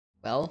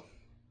Well,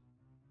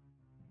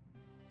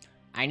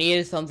 I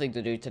needed something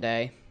to do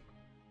today.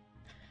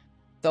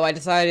 So I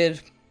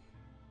decided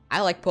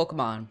I like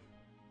Pokemon.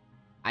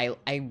 I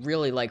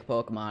really like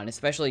Pokemon,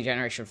 especially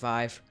Generation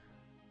 5.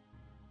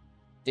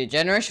 Dude,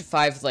 Generation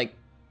 5 is like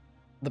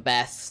the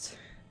best,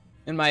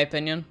 in my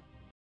opinion.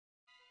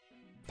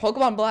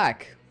 Pokemon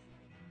Black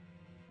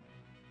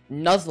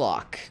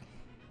Nuzlocke.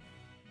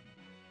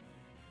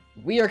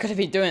 We are gonna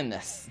be doing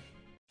this.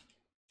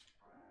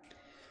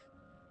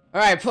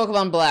 Alright,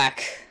 Pokemon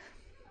Black.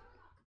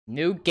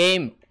 New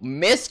game.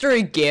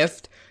 Mystery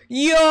gift.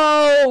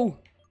 Yo!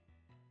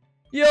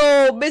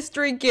 Yo,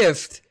 mystery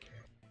gift.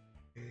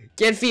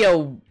 Get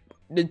via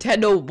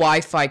Nintendo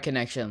Wi-Fi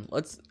connection.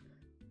 Let's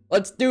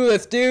do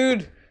this,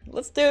 dude.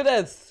 Let's do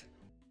this.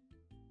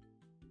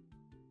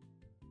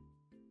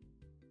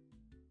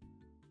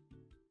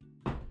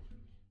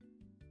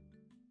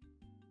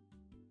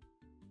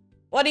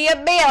 What do you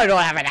mean I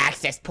don't have an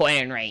access point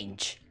in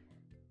range?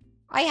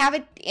 I have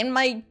it in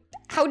my...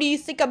 How do you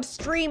think I'm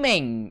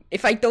streaming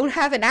if I don't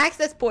have an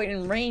access point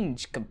in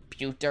range,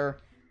 computer?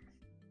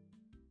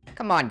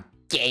 Come on,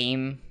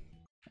 game.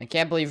 I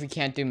can't believe we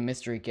can't do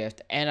mystery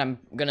gift. And I'm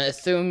gonna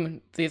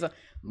assume these are...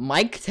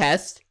 Mic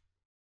test?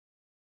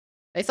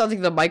 Say something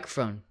to the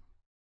microphone.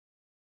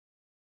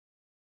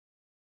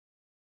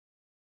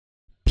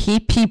 Pee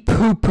pee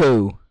poo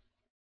poo.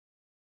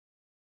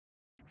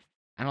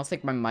 I don't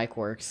think my mic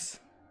works.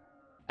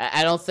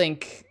 I don't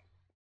think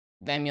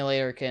the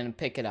emulator can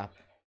pick it up.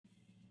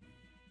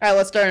 Alright,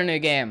 let's start a new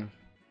game.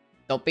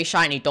 Don't be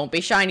shiny, don't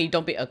be shiny,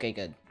 don't be... Okay,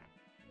 good.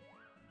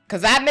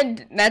 Cause that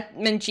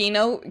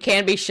Minchino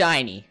can be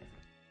shiny.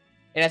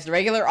 It has the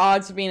regular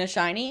odds of being a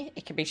shiny.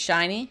 It can be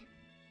shiny.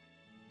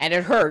 And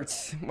it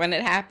hurts when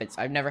it happens.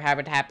 I've never had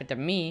it happen to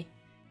me.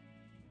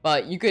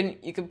 But you can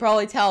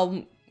probably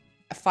tell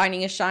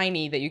finding a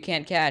shiny that you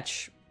can't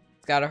catch.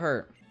 It's gotta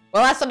hurt.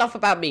 Well, that's enough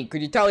about me.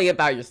 Could you tell me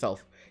about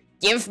yourself?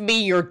 Give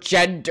me your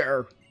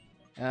gender.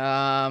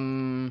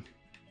 Oh.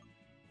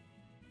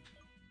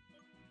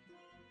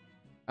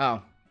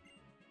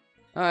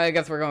 I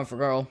guess we're going for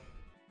girl.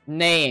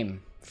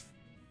 Name.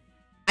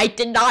 I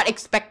did not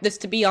expect this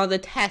to be on the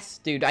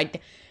test, dude.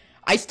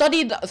 I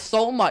studied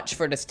so much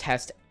for this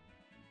test.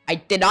 I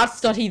did not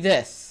study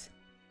this.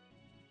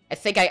 I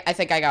think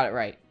I got it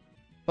right.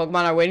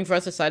 Pokemon are waiting for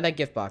us to sign that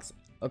gift box.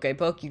 Okay,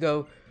 Poke, you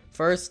go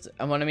first.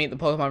 I want to meet the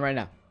Pokemon right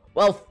now.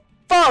 Well,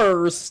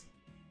 first...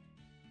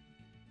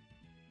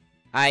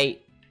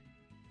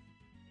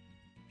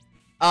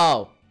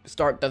 Oh,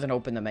 start doesn't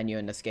open the menu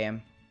in this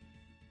game.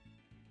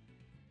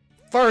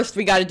 First,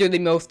 we gotta do the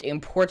most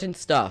important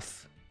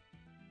stuff.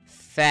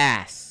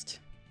 Fast.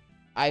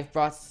 I've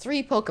brought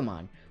 3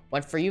 Pokemon.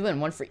 One for you and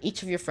one for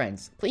each of your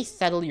friends. Please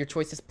settle your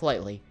choices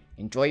politely.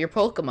 Enjoy your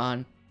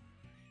Pokemon.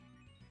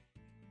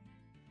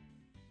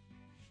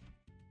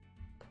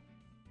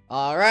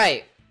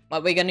 Alright.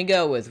 What we gonna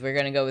go with? We're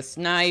gonna go with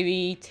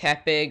Snivy,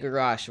 Tepig, or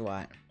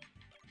Oshawott.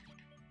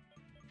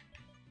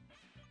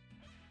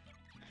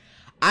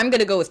 I'm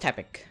gonna go with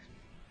Tepig.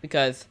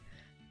 Because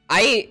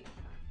I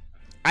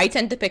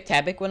tend to pick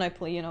Tepig when I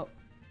play, you know.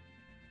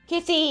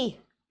 Kissy!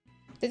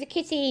 There's a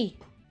Kissy!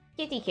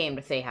 Kissy came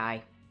to say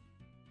hi.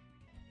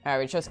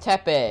 Alright, we chose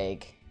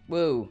Tepig.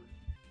 Woo.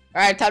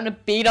 Alright, time to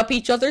beat up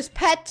each other's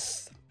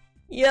pets!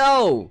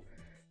 Yo!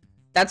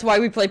 That's why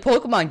we play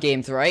Pokemon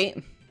games,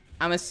 right?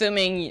 I'm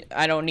assuming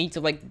I don't need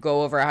to, like,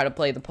 go over how to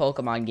play the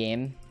Pokemon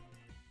game.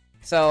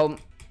 So,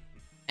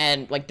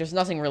 and, like, there's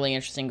nothing really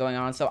interesting going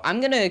on, so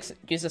I'm gonna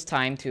use this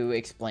time to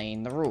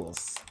explain the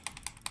rules.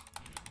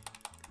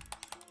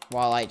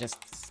 While I just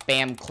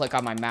spam click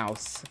on my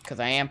mouse,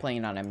 because I am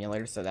playing on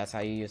emulator, so that's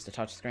how you use the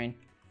touchscreen.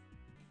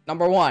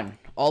 Number 1,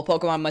 all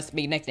Pokemon must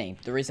be nicknamed.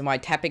 The reason why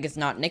Tepig is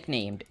not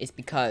nicknamed is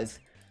because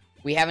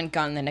we haven't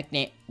gotten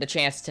the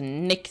chance to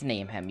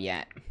nickname him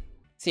yet.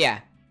 So yeah,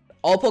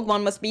 all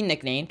Pokemon must be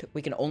nicknamed.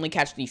 We can only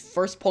catch the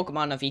first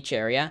Pokemon of each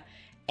area,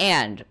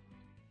 and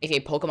if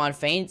a Pokemon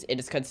faints, it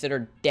is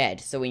considered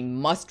dead, so we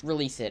must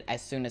release it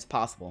as soon as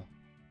possible.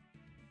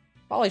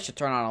 Probably should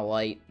turn on a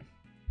light.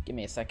 Give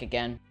me a sec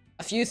again.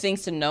 A few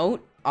things to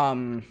note,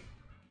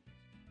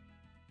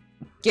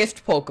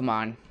 gift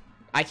Pokemon.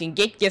 I can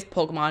get gift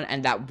Pokemon,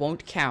 and that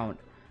won't count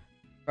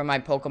for my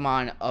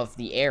Pokemon of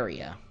the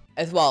area.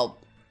 As well,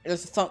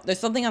 there's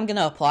something I'm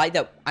gonna apply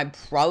that I'm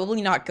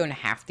probably not gonna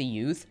have to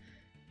use,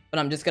 but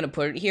I'm just gonna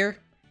put it here.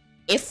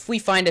 If we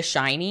find a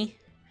shiny,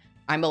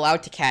 I'm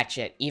allowed to catch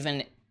it,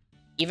 even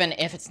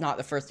if it's not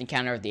the first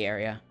encounter of the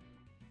area.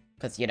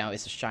 Because, you know,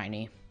 it's a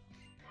shiny.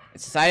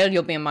 It's decided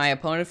you'll be my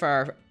opponent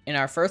in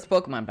our first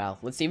Pokemon battle.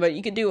 Let's see what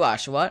you can do,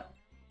 Oshawott.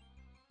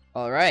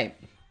 Alright.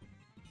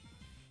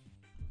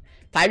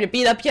 Time to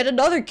beat up yet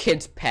another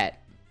kid's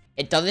pet.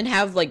 It doesn't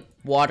have, like,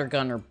 water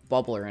gun or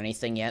bubble or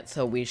anything yet,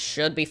 so we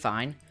should be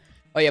fine.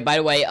 Oh yeah, by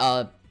the way,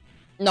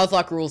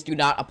 Nuzlocke rules do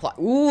not apply.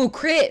 Ooh,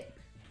 crit!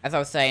 As I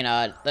was saying,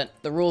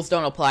 the rules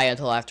don't apply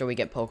until after we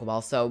get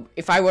Pokeball, so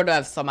if I were to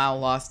have somehow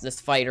lost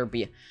this fight or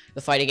the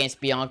fight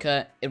against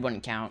Bianca, it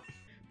wouldn't count.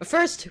 But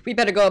first, we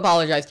better go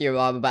apologize to your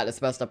mom about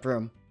this messed up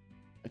room.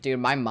 Dude,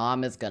 my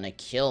mom is gonna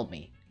kill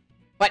me.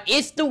 But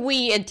is the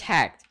Wii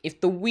intact?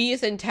 If the Wii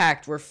is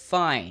intact, we're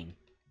fine.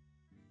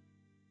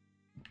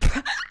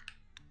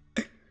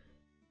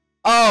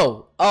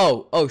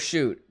 Oh,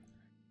 shoot.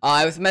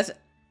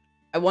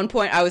 At one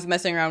point, I was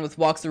messing around with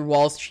walk through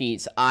walls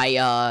cheats.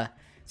 I,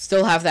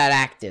 still have that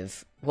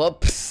active.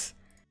 Whoops.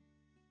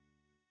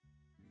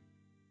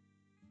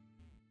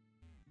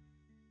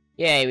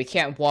 Yay, we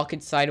can't walk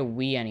inside a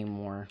Wii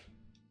anymore.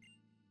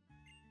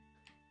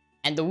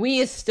 And the Wii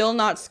is still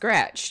not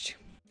scratched.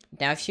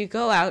 Now, if you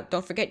go out,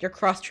 don't forget your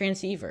cross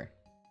transceiver.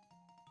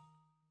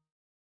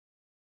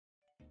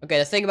 Okay,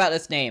 let's think about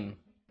this name.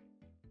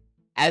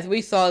 As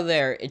we saw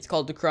there, it's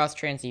called the cross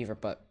transceiver,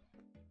 but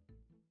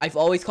I've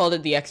always called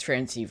it the X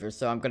transceiver,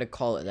 so I'm gonna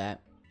call it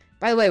that.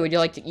 By the way, would you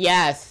like to—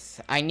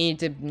 Yes! I need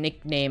to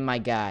nickname my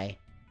guy.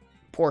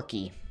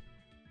 Porky.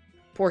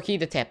 Porky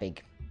the Tepig.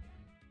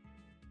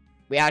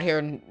 We out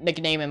here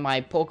nicknaming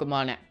my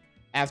Pokemon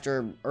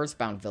after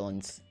Earthbound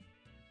villains.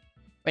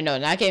 Wait, no,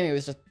 in that game it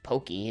was just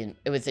Pokey, and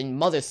it was in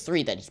Mothers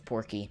 3 that he's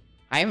Porky.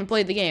 I haven't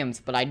played the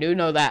games, but I do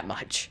know that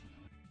much.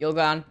 You'll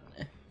go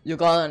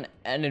on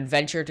an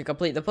adventure to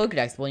complete the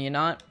Pokedex, will you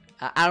not?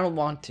 I don't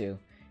want to.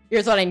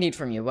 Here's what I need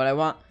from you. What I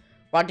want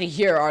to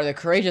hear are the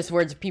courageous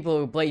words of people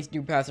who blaze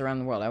new paths around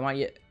the world. I want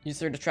you,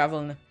 sir, to travel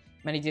in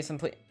many distant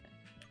places.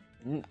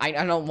 I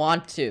don't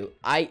want to.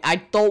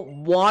 I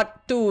don't want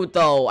to,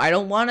 though. I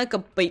don't want to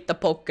complete the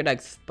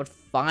Pokedex, but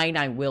fine,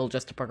 I will,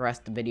 just to progress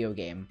the video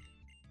game.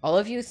 All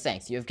of you,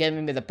 thanks. You have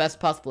given me the best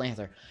possible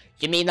answer.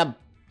 You mean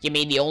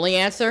the only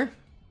answer?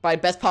 By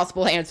best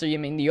possible answer, you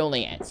mean the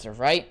only answer,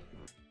 right?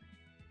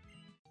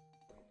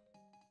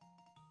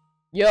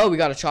 Yo, we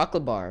got a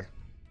chocolate bar.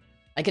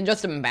 I can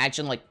just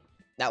imagine, like,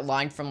 that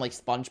line from, like,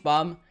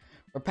 SpongeBob,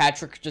 where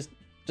Patrick just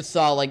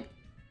saw, like,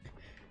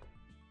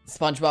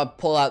 SpongeBob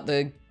pull out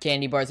the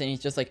candy bars and he's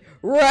just like,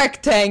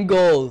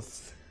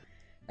 rectangles!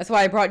 That's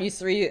why I brought you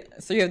three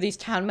of these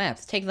town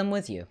maps. Take them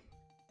with you.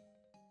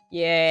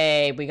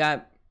 Yay, we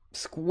got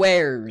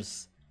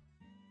squares.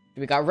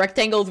 We got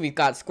rectangles, we've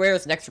got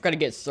squares. Next we're gonna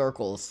get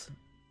circles.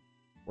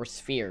 Or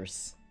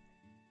spheres.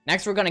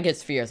 Next we're gonna get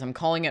spheres. I'm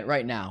calling it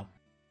right now.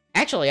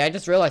 Actually, I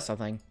just realized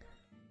something.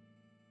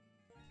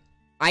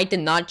 I did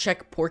not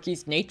check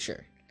Porky's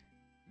nature.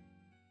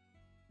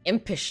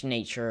 Impish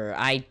nature.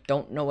 I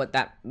don't know what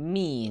that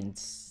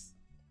means.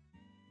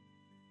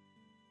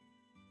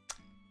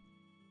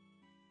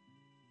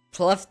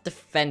 Plus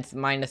defense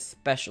minus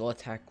special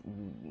attack.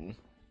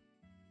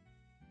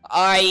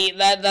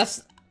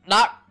 That's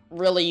not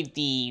really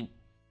the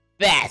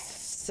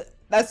best.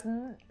 That's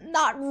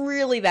not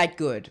really that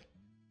good.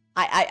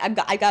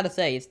 I gotta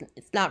say,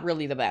 it's not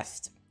really the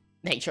best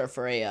nature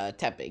for a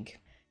Tepig.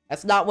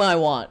 That's not what I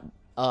want.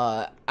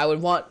 I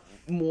would want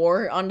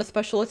more on the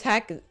special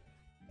attack.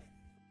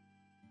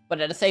 But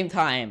at the same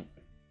time,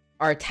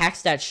 our attack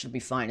stats should be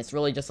fine. It's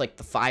really just like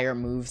the fire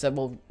moves that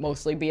will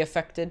mostly be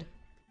affected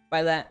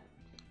by that.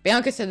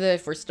 Bianca said that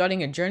if we're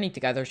starting a journey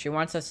together, she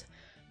wants us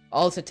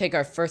all to take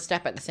our first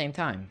step at the same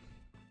time.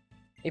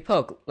 Hey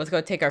Poke, let's go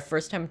take our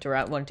first step to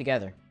Route 1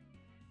 together.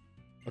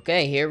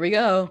 Okay, here we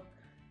go.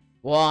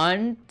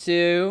 1,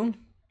 2...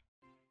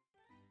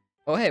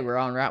 Oh hey, we're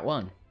on Route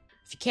 1.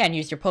 If you can,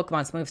 use your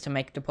Pokemon's moves to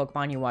make the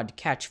Pokemon you want to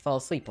catch fall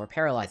asleep or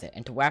paralyze it.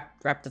 And to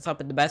wrap this up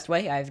in the best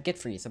way, I have a gift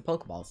for you, some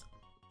Pokeballs.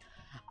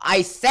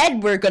 I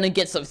said we're gonna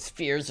get some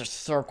spheres or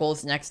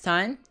circles next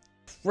time.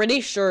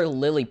 Pretty sure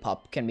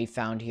Lillipup can be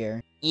found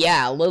here.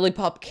 Yeah,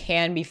 Lillipup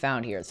can be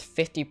found here. It's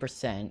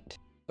 50%.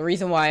 The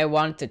reason why I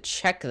wanted to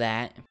check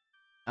that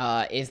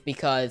is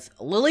because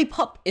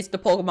Lillipup is the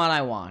Pokemon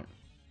I want.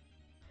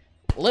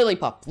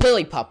 Lillipup,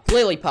 Lillipup,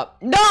 Lillipup.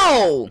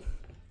 No!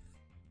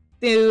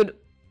 Dude.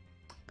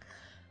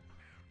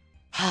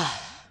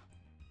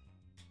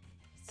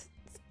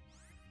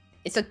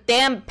 It's a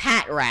damn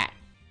Patrat.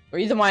 The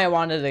reason why I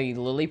wanted a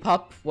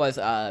Lillipup was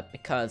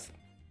because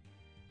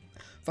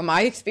from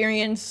my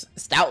experience,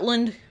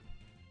 Stoutland,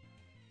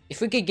 if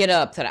we could get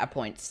up to that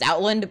point,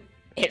 Stoutland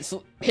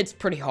hits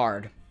pretty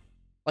hard.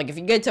 Like if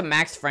you get to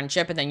max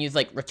friendship and then use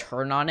like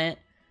return on it,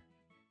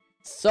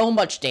 so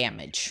much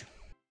damage.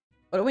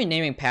 What are we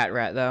naming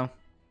Patrat though?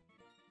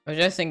 I was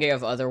just thinking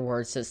of other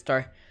words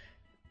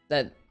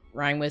that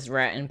rhyme with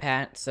rat and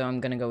pat, so I'm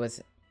gonna go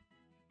with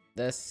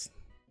this.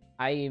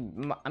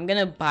 I'm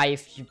gonna buy a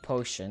few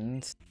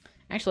potions.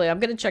 Actually, I'm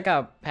gonna check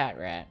out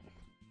Patrat.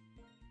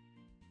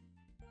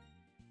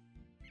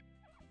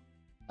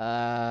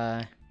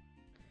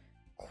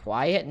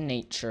 Quiet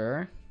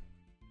nature.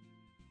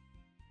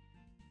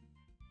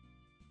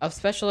 Of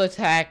special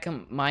attack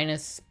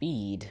minus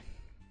speed.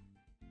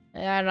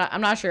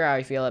 I'm not sure how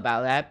I feel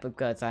about that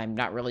because I'm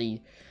not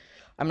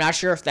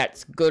sure if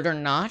that's good or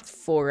not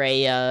for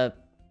a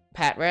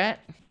Patrat.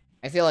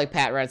 I feel like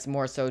Patrat's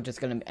more so just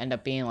gonna end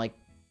up being like,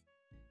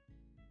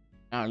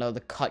 I don't know,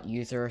 the cut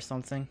user or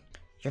something.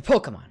 Your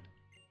Pokemon.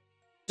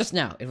 Just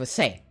now, it was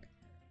saying.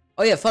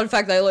 Oh yeah, fun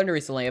fact that I learned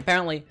recently.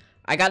 Apparently,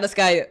 I got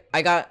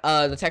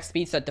the text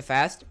speed set to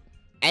fast.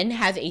 N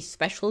has a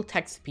special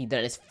text speed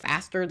that is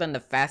faster than the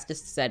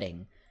fastest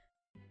setting.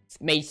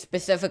 made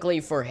specifically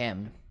for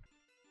him.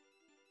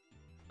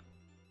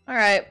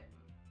 Alright.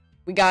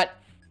 We got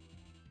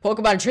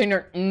Pokemon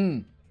Trainer.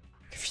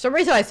 For some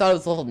reason I thought it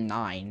was level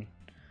 9.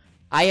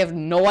 I have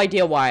no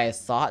idea why I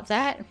thought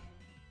that.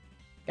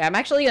 Okay, I'm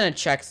actually gonna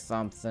check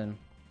something.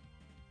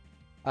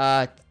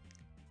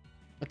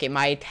 Okay,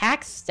 my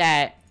attack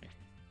stat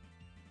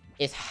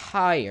is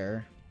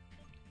higher.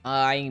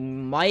 I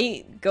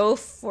might go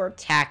for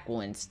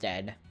Tackle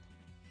instead.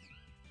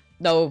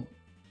 Though,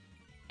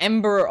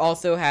 Ember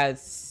also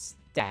has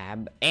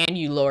Stab, and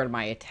you lowered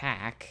my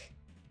attack.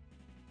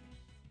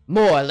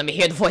 More, let me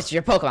hear the voice of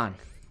your Pokemon.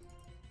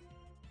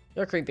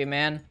 You're creepy,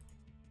 man.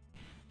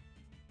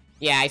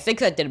 Yeah, I think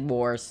that did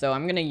more, so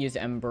I'm gonna use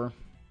Ember.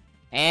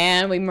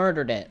 And we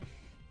murdered it.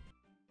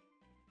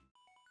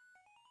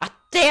 Ah,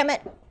 damn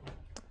it!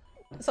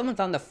 Someone's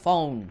on the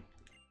phone.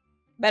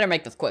 Better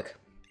make this quick.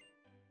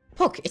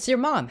 Poke, it's your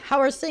mom. How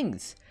are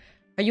things?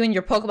 Are you and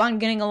your Pokemon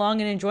getting along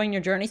and enjoying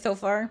your journey so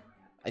far?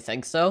 I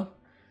think so.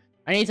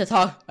 I need to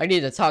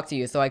talk to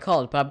you, so I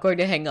called, but I'm going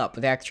to hang up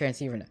with the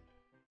transceiver now.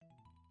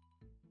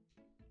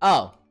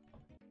 Oh.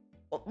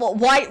 Well,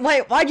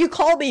 why'd you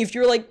call me if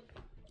you're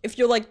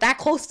like that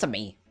close to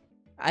me?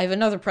 I have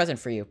another present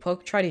for you.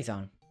 Poke, try these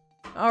on.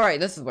 Alright,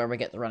 this is where we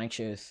get the running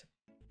shoes.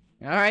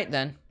 Alright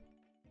then.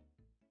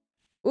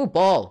 Ooh,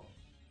 ball.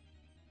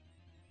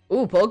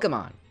 Ooh,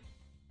 Pokemon.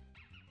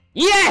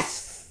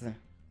 Yes!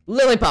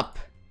 Lillipup.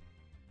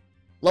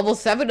 Level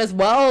 7 as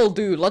well,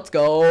 dude. Let's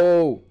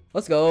go.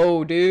 Let's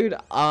go, dude.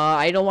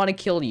 I don't want to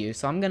kill you,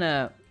 so I'm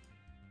gonna...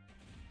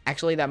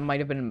 Actually, that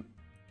might have been...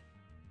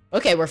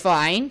 Okay, we're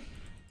fine.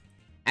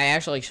 I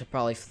actually should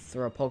probably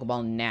throw a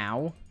Pokeball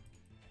now.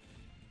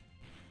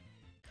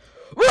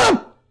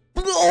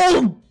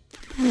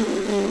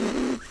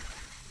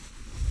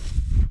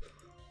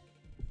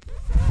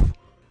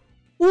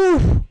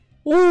 Ooh!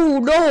 Oh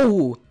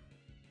no!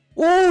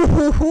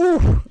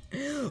 Oh,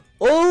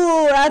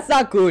 oh, that's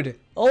not good.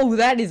 Oh,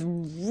 that is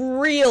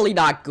really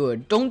not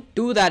good. Don't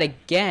do that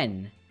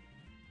again.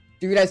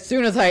 Dude, as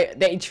soon as the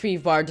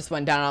HP bar just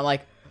went down, I'm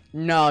like,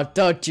 no,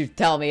 don't you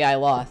tell me I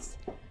lost.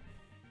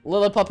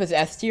 Lillipup is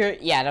S tier?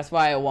 Yeah, that's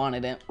why I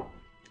wanted it.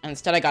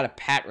 Instead, I got a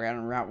Pat Rat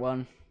on Route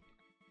 1.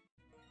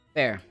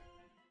 There.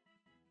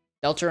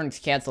 Delturn's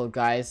canceled,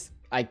 guys.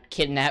 I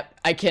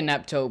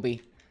kidnapped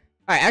Toby.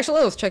 Alright,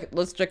 actually, let's check his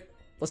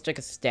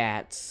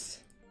stats.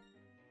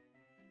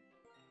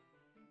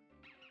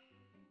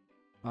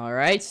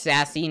 Alright,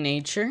 sassy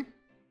nature.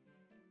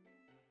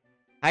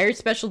 Higher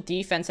special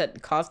defense at the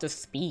cost of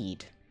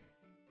speed.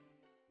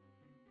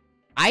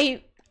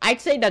 I'd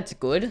say that's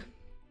good.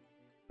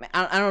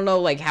 I don't know,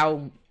 like,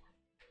 how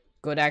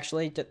good,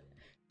 actually.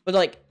 But,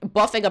 like,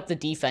 buffing up the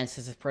defense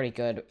is pretty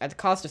good. At the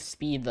cost of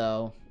speed,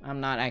 though, I'm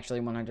not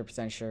actually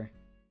 100% sure.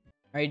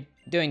 Are you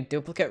doing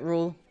duplicate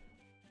rule?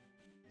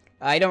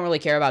 I don't really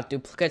care about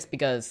duplicates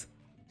because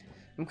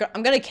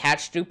I'm gonna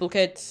catch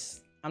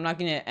duplicates. I'm not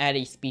gonna add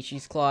a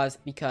species clause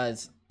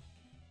because,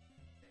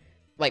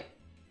 like,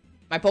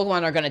 my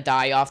Pokemon are gonna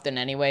die often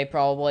anyway,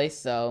 probably,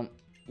 so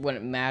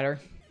wouldn't matter.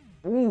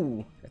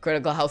 Ooh, the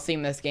critical health theme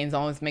in this game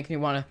always makes me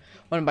want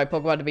my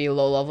Pokemon to be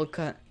low level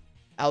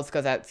health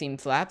because that theme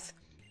slaps.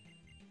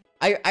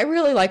 I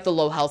really like the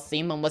low health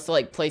theme unless it,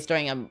 like, plays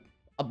during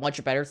a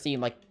much better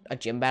theme, like a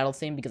gym battle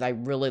theme, because I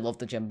really love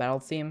the gym battle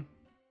theme.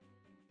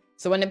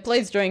 So when it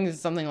plays during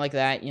something like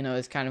that, you know,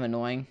 it's kind of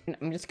annoying.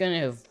 I'm just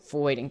gonna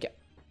avoid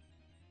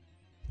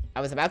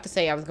I was about to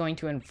say I was going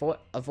to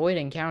avoid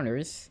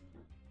encounters.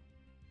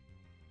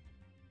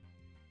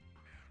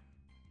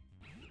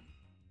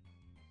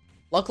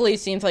 Luckily, it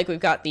seems like we've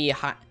got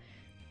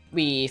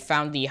we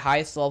found the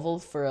highest level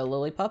for a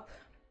Lillipup.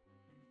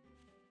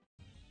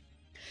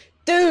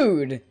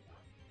 Dude!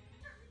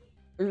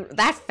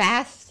 That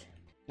fast?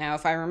 Now,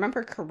 if I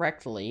remember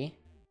correctly,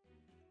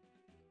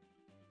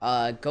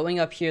 going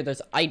up here,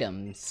 there's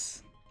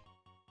items.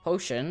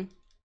 Potion.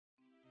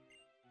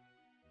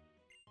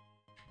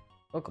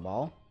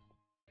 Pokeball.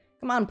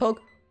 Come on,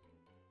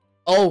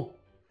 Oh!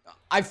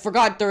 I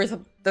forgot there's a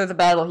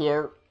battle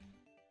here.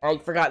 I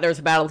forgot there's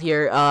a battle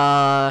here.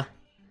 Am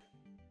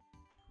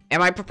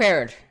I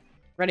prepared?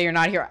 Ready or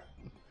not here?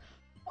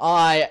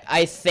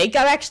 I think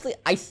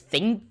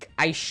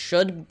I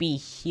should be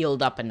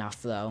healed up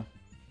enough, though.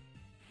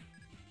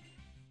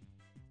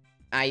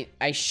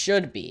 I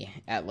should be,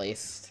 at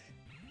least.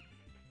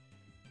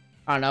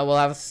 I don't know, we'll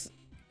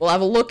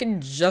have a look in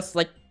just,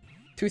 like,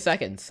 2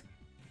 seconds.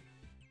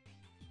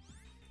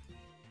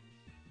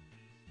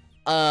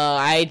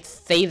 I'd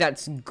say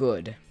that's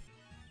good.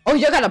 Oh,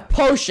 you got a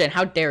potion!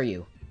 How dare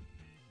you?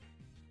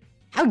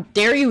 How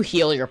dare you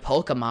heal your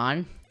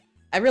Pokemon?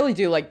 I really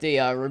do like the,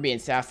 Ruby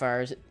and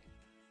Sapphire's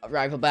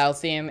rival battle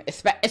theme.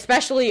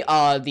 Especially,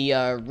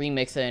 the,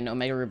 remix in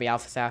Omega Ruby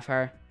Alpha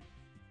Sapphire.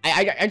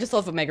 I just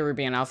love Omega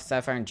Ruby and Alpha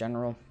Sapphire in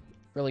general.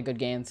 Really good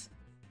games.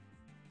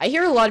 I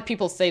hear a lot of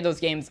people say those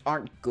games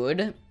aren't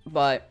good,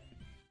 but,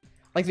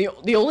 like,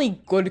 the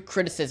only good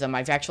criticism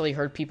I've actually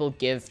heard people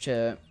give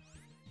to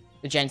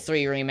the Gen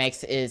 3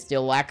 remakes is the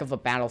lack of a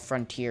battle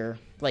frontier,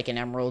 like in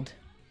Emerald.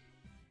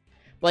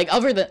 Like,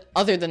 other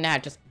than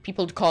that, just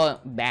people call it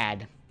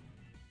bad.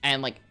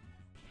 And, like,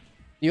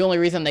 the only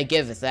reason they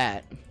give is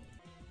that.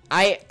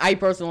 I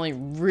personally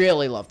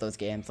really love those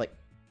games. Like,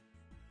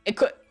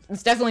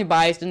 it's definitely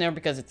biased in there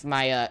because it's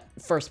my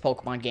first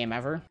Pokemon game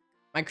ever.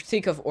 My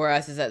critique of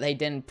ORAS is that they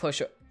didn't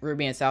push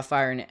Ruby and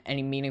Sapphire in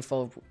any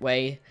meaningful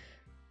way.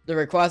 The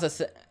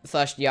Rayquaza /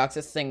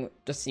 Deoxys thing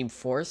just seemed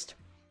forced.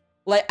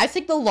 Like, I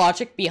think the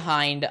logic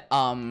behind,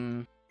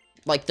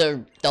 like,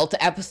 the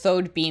Delta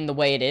episode being the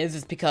way it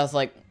is because,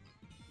 like,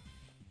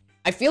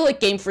 I feel like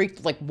Game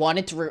Freak, like,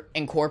 wanted to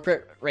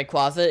incorporate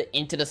Rayquaza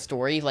into the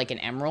story, like, in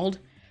Emerald.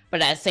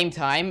 But at the same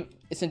time,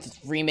 since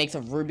it's remakes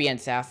of Ruby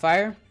and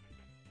Sapphire,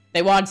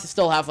 they wanted to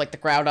still have, like, the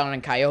Groudon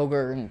and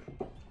Kyogre and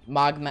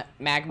Magma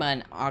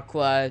and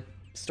Aqua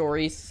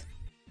stories.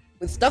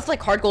 With stuff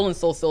like Heart Gold and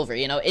Soul Silver,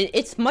 you know,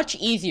 it's much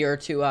easier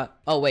to,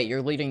 oh wait,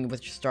 you're leading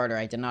with your starter.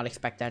 I did not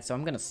expect that, so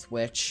I'm gonna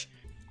switch.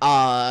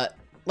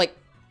 Like,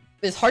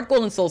 this Heart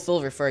Gold and Soul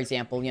Silver, for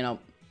example, you know,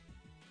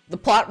 the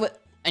plot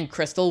and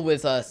Crystal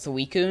with,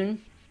 Suicune,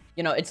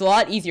 you know, it's a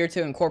lot easier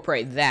to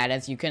incorporate that,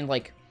 as you can,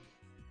 like,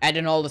 add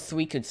in all the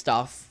Suicune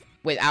stuff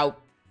without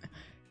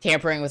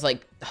tampering with,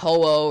 like,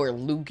 Ho-Oh or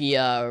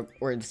Lugia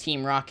or the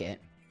Team Rocket.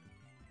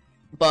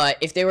 But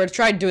if they were to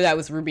try to do that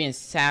with Ruby and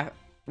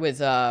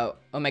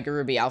Omega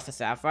Ruby Alpha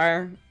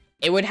Sapphire,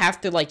 it would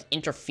have to, like,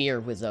 interfere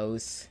with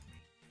those.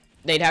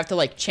 They'd have to,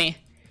 like,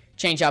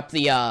 change up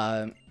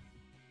the,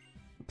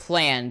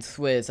 plans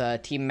with,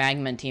 Team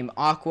Magma and Team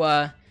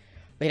Aqua.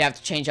 They'd have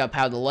to change up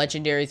how the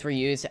legendaries were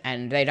used,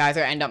 and they'd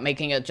either end up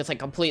making it just, like,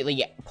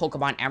 completely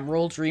Pokemon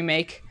Emerald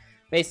remake,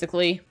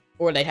 basically,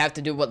 or they'd have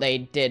to do what they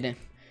did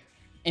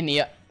in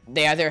the,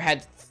 they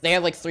had,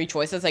 like, 3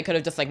 choices. They could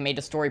have just, like, made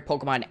the story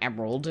Pokemon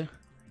Emerald.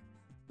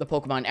 The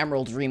Pokemon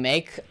Emerald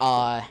remake,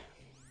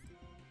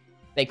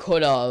 they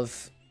could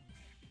have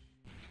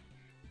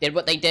did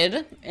what they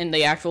did in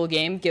the actual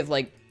game, give,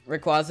 like,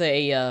 Rayquaza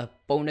a,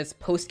 bonus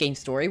post-game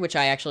story, which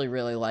I actually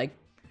really like.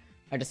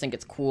 I just think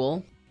it's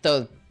cool.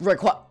 So,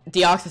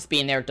 Deoxys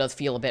being there does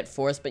feel a bit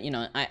forced, but, you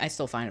know, I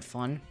still find it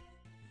fun.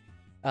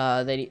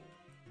 That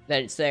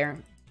it's there.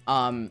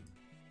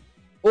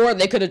 Or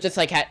they could have just,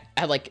 like, had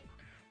like,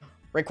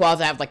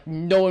 Rayquaza have, like,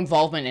 no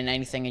involvement in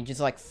anything and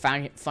just, like,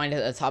 find it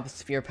at the top of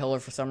Sphere Pillar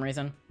for some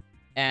reason.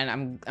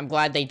 And I'm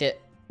glad they did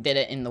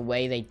it in the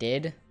way they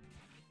did.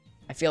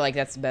 I feel like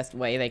that's the best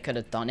way they could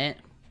have done it.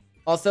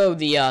 Also,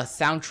 the,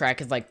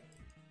 soundtrack is, like,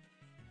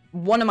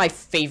 one of my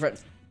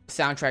favorite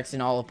soundtracks in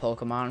all of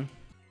Pokemon.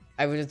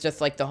 I would just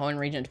like the Hoenn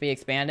region to be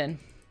expanded.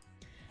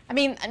 I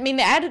mean,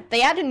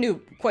 they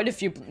added quite a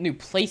few new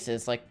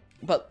places, like,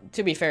 but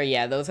to be fair,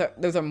 yeah, those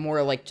are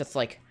more, like, just,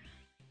 like,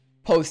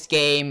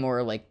 post-game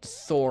or, like,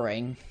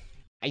 soaring.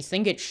 I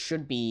think it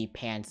should be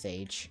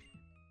Pansage.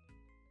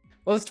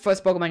 What was the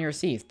first Pokemon you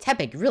received?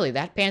 Tepig, really?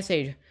 That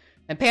Pansage?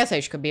 And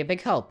Pansage could be a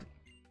big help.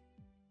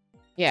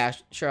 Yeah,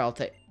 sure, I'll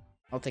take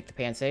the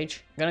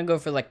Pansage. I'm gonna go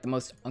for, like, the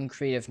most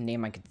uncreative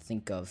name I could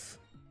think of.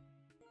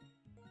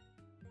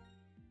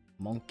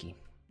 Monkey.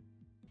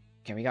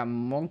 Okay, we got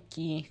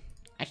Monkey.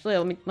 Actually,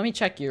 let me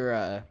check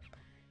your,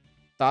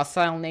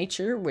 docile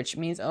nature, which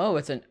means, oh,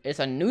 it's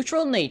a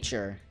neutral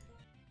nature.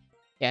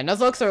 Yeah,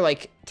 Nuzlockes are,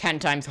 like, 10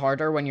 times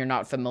harder when you're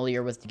not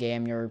familiar with the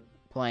game you're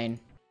playing.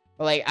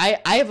 But, like,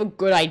 I have a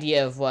good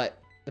idea of what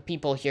the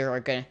people here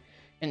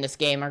in this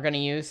game are gonna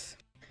use.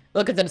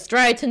 Look at the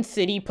Striaton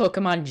City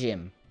Pokemon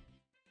Gym.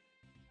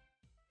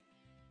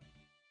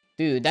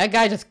 Dude, that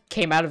guy just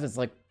came out of his,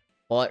 like,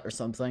 butt or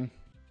something.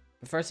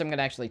 But first I'm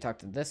gonna actually talk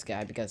to this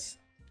guy, because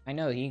I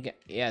know he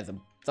has a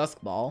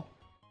Dusk Ball.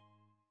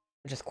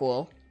 Which is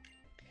cool.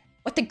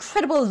 What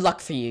incredible luck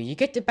for you! You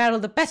get to battle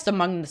the best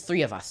among the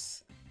 3 of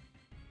us.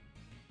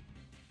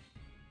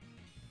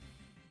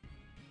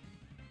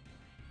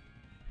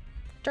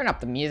 Turn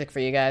up the music for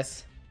you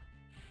guys.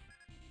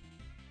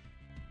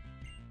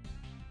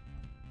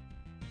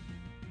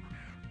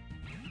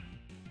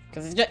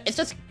 Because it's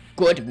just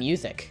good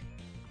music.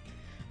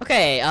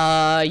 Okay,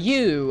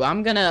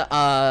 I'm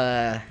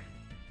gonna,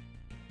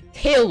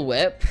 Tail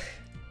Whip.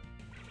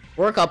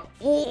 Work up.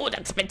 Ooh,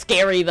 that's a bit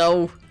scary,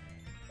 though.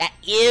 That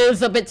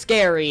is a bit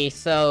scary,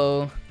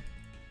 so...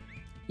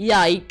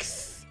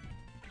 Yikes.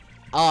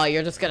 Oh,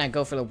 you're just gonna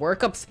go for the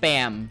work up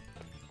spam.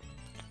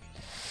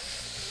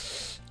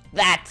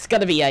 That's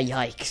gonna be a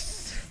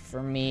yikes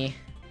for me.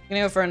 I'm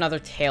gonna go for another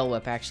Tail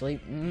Whip, actually.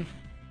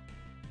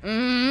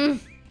 Okay,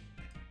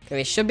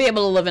 we should be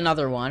able to live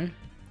another one.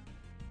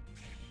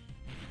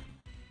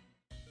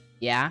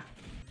 Yeah.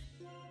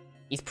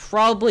 He's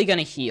probably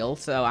gonna heal,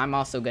 so I'm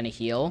also gonna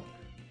heal.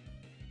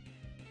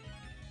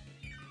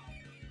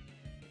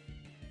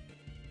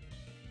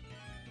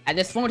 And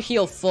this won't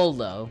heal full,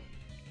 though.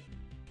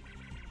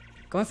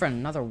 Going for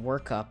another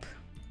workup.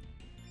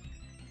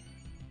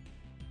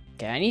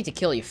 Okay, I need to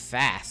kill you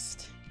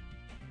fast.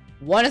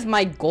 What is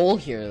my goal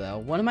here, though?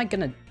 What am I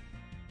gonna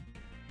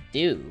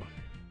do?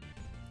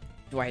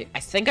 I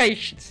think I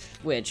should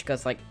switch,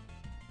 because, like,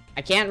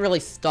 I can't really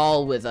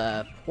stall with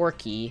a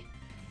Porky.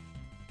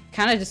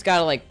 Kinda just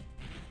gotta, like...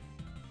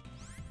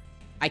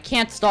 I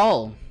can't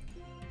stall.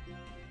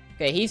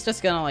 Okay, he's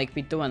just gonna, like,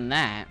 be doing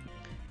that.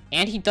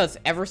 And he does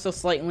ever so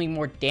slightly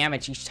more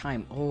damage each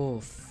time.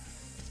 Oh.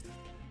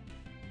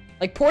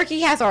 Like, Porky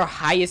has our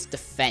highest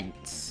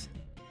defense.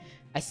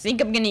 I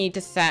think I'm gonna need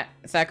to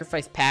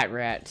sacrifice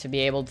Patrat to be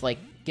able to, like,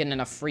 get in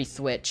a free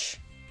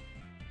switch.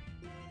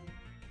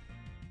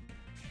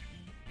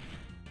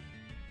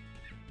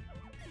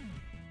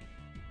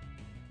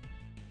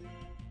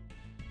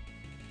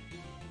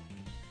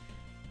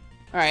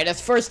 Alright, that's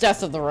first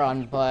death of the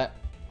run, but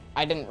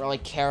I didn't really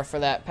care for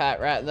that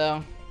Patrat,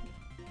 though.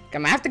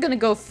 I'm gonna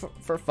go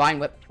for Fine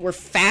Whip. We're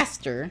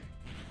faster.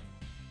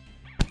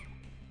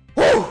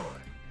 Woo!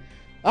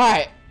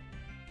 Alright.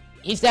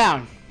 He's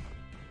down.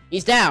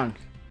 He's down.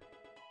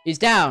 He's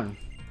down.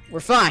 We're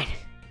fine.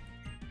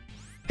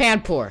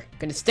 Panpour.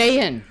 Gonna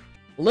stay in.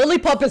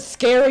 Lillipup is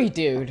scary,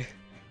 dude.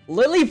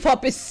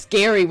 Lillipup is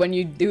scary when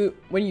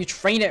you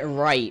train it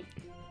right.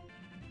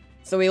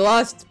 So we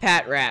lost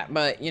Patrat,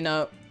 but, you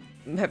know,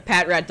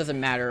 Patrat doesn't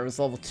matter. It was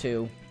level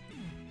 2.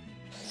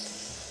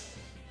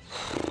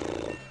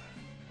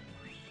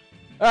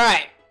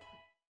 Alright.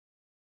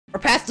 We're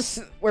past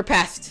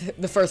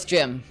the first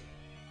gym.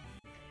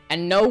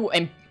 And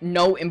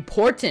no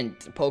important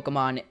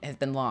Pokemon has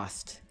been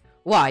lost.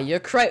 Why, you're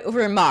quite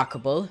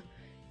remarkable.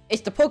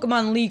 It's the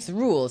Pokemon League's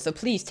rule, so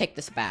please take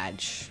this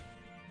badge.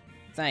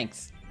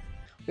 Thanks.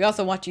 We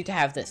also want you to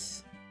have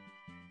this.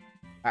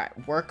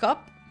 Alright, Work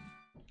Up.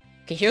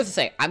 Okay, here's the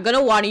thing. I'm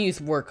gonna want to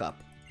use Work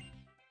Up.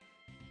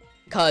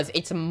 Because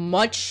it's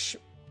much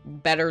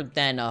better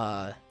than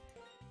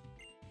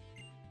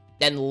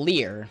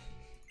Leer.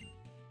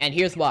 And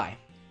here's why.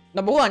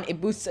 Number 1,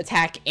 it boosts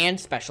attack and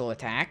special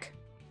attack.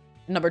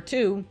 Number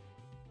 2,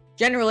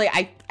 generally,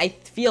 I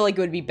feel like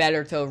it would be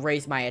better to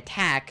raise my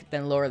attack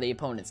than lower the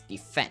opponent's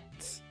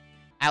defense.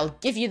 I'll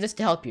give you this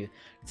to help you.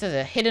 This is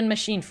a hidden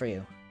machine for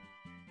you.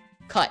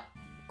 Cut.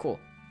 Cool.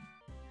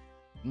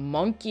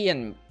 Monkey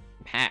and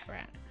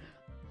Patrat.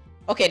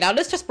 Okay, now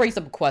this just brings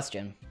up a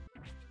question.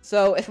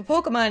 So, if a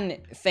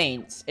Pokemon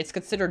faints, it's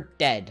considered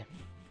dead.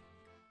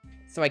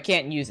 So I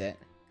can't use it.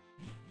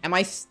 Am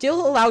I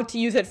still allowed to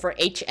use it for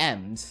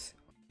HMs?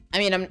 I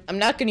mean, I'm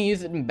not gonna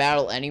use it in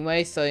battle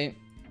anyway, so...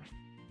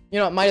 You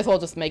know, might as well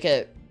just make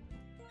it...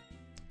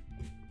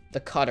 the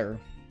cutter.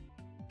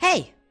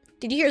 Hey!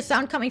 Did you hear a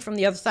sound coming from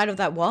the other side of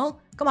that wall?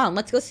 Come on,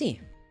 let's go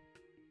see.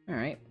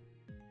 Alright.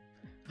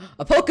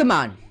 A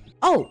Pokemon!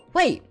 Oh,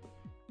 wait!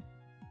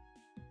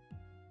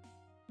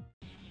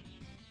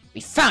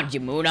 We found you,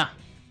 Muna!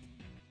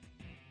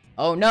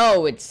 Oh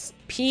no, it's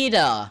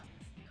PETA!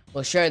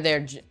 We'll share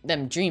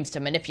them dreams to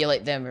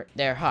manipulate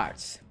their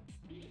hearts.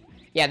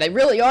 Yeah, they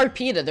really are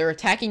PETA. They're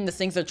attacking the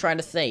things they're trying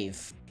to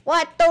save.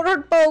 What? Don't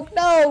hurt Poke!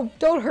 No!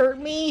 Don't hurt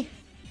me!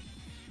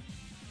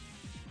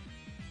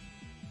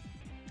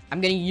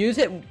 I'm gonna use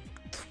it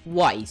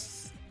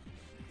twice.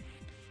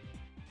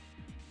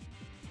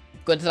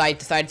 Good that I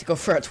decided to go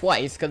for it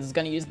twice, because it's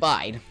gonna use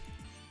Bide.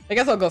 I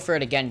guess I'll go for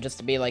it again, just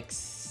to be like...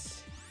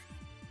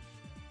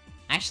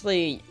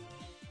 Actually,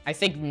 I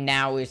think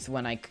now is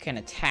when I can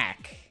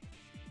attack.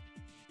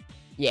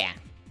 Yeah.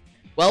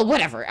 Well,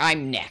 whatever.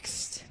 I'm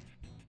next.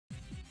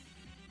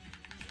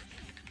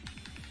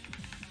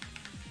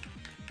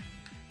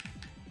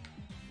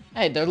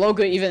 Hey, their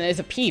logo even is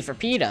a P for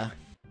PETA.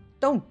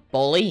 Don't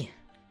bully.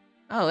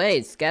 Oh, hey,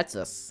 it's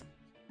Sketsus.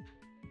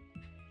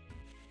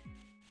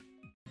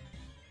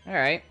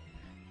 Alright.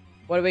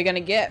 What are we gonna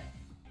get?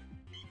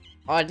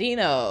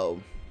 Audino.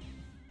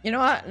 You know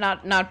what?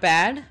 Not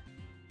bad.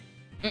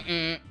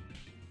 Mm-mm.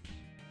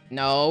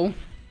 No.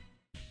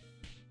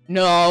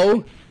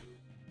 No.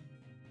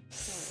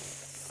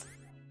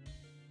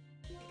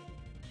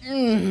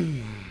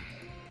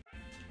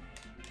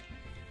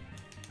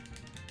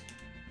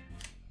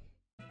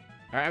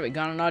 Alright, we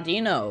got an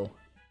Audino.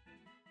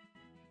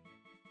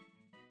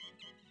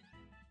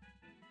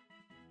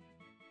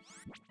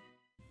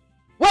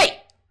 Wait!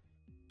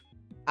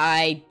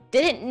 I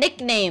didn't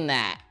nickname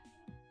that.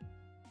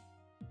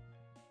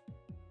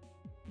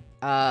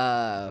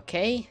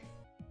 Okay.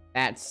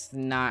 That's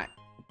not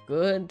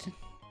good.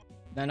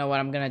 Don't know what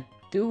I'm gonna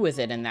do with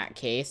it in that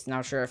case.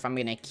 Not sure if I'm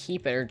gonna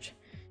keep it or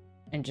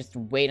and just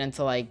wait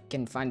until I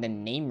can find the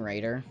name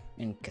writer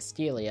in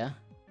Castelia.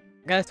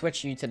 I'm gonna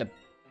switch you to the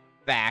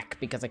back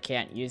because I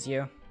can't use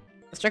you.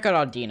 Let's check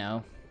out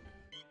Audino.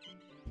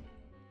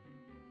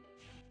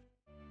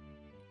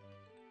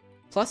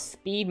 Plus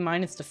speed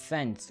minus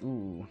defense.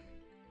 Ooh.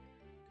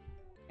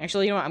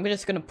 Actually, you know what? I'm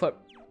just gonna put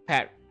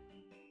Patrat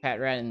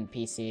in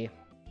PC.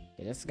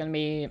 Okay, this is gonna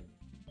be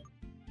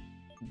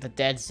the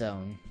dead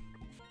zone.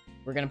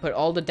 We're gonna put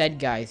all the dead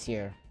guys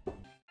here.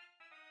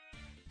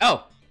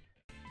 Oh!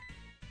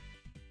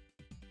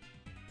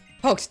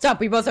 Poke, stop!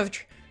 We both have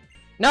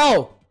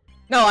No!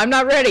 No, I'm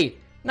not ready!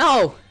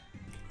 No!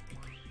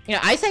 You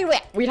know, I think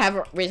we'd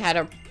had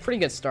a pretty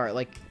good start.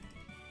 Like,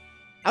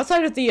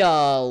 outside of the,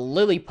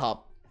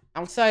 Lillipup,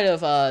 outside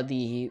of,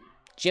 the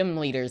gym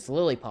leader's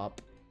Lillipup,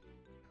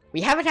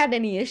 we haven't had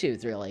any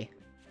issues, really.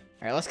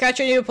 Alright, let's catch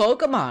a new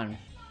Pokemon!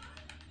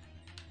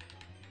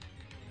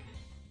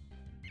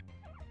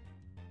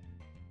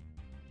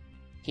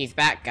 He's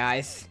back,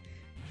 guys.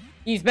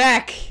 He's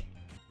back!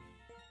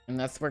 And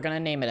we're gonna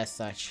name it as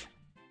such.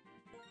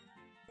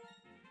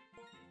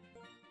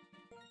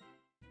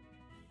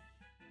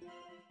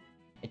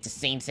 It's the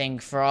same thing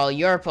for all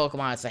your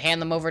Pokemon, so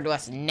hand them over to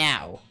us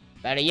now.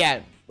 Better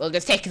yet, we'll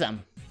just take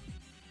them.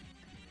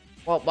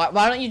 Well,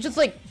 why don't you just,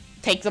 like,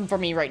 take them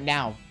from me right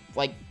now?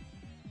 Like,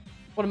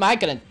 what am I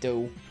gonna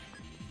do?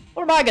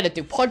 What am I gonna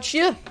do, punch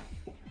you?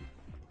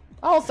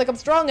 I don't think I'm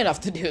strong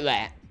enough to do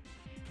that.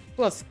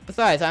 Plus,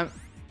 besides, I'm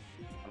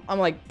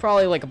like,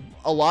 probably, like,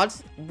 a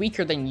lot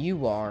weaker than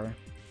you are.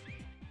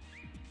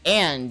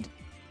 And,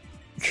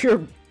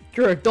 you're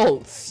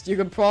adults. You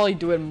could probably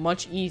do it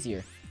much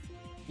easier.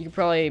 You could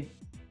probably,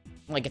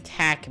 like,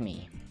 attack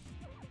me.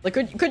 Like,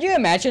 could you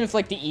imagine if,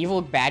 like, the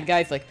evil bad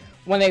guys, like,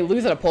 when they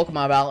lose at a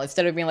Pokemon battle,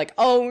 instead of being like,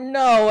 oh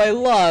no, I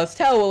lost,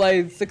 how will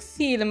I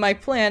succeed in my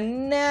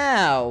plan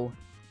now?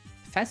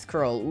 Defense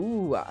curl,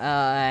 ooh,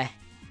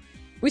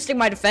 boosting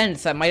my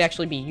defense, that might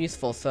actually be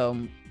useful,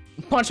 so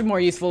much more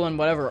useful than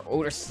whatever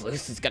Odor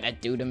Sleuth is gonna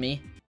do to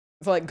me.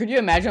 So, like, could you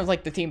imagine if,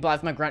 like, the Team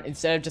Plasma Grunt,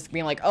 instead of just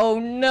being like, oh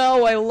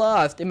no, I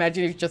lost,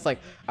 imagine if it's just like,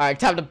 alright,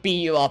 time to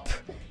beat you up.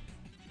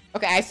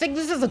 Okay, I think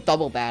this is a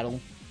double battle.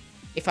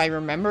 If I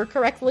remember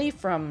correctly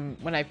from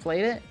when I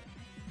played it.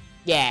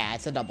 Yeah,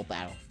 it's a double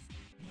battle.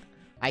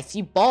 I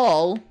see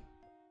ball.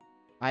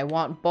 I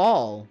want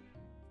ball.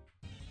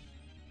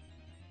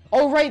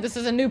 Oh, right, this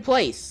is a new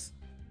place.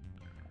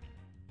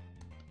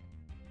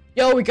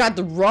 Yo, we got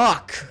the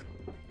rock.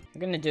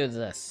 We're gonna do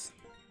this.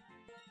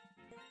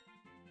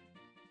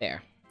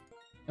 There.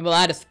 And we'll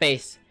add a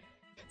space.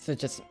 So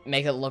just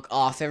make it look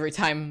off every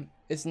time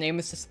his name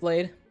is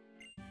displayed.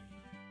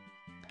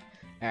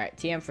 Alright,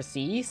 TM for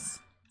Thief.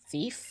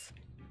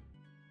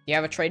 Do you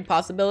have a trade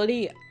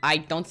possibility? I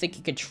don't think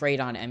you could trade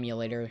on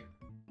Emulator.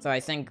 So I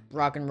think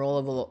Rock and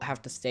Roller will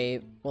have to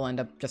stay. We'll end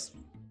up just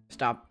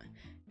stop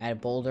at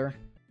Boulder.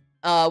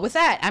 With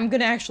that, I'm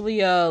gonna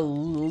actually,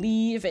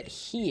 leave it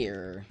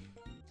here.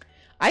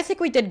 I think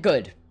we did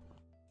good.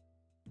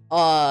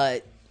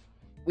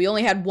 We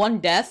only had one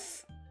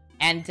death,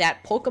 and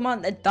that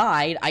Pokemon that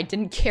died, I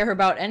didn't care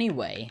about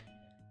anyway.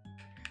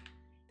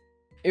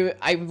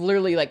 I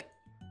literally, like,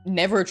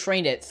 never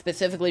trained it,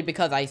 specifically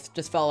because I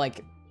just felt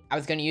like I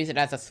was gonna use it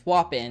as a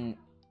swap-in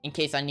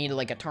case I needed,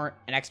 like, an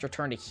extra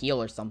turn to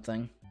heal or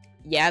something.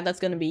 Yeah, that's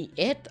gonna be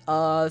it.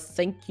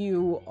 Thank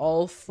you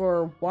all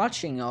for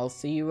watching. I'll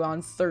see you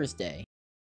on Thursday.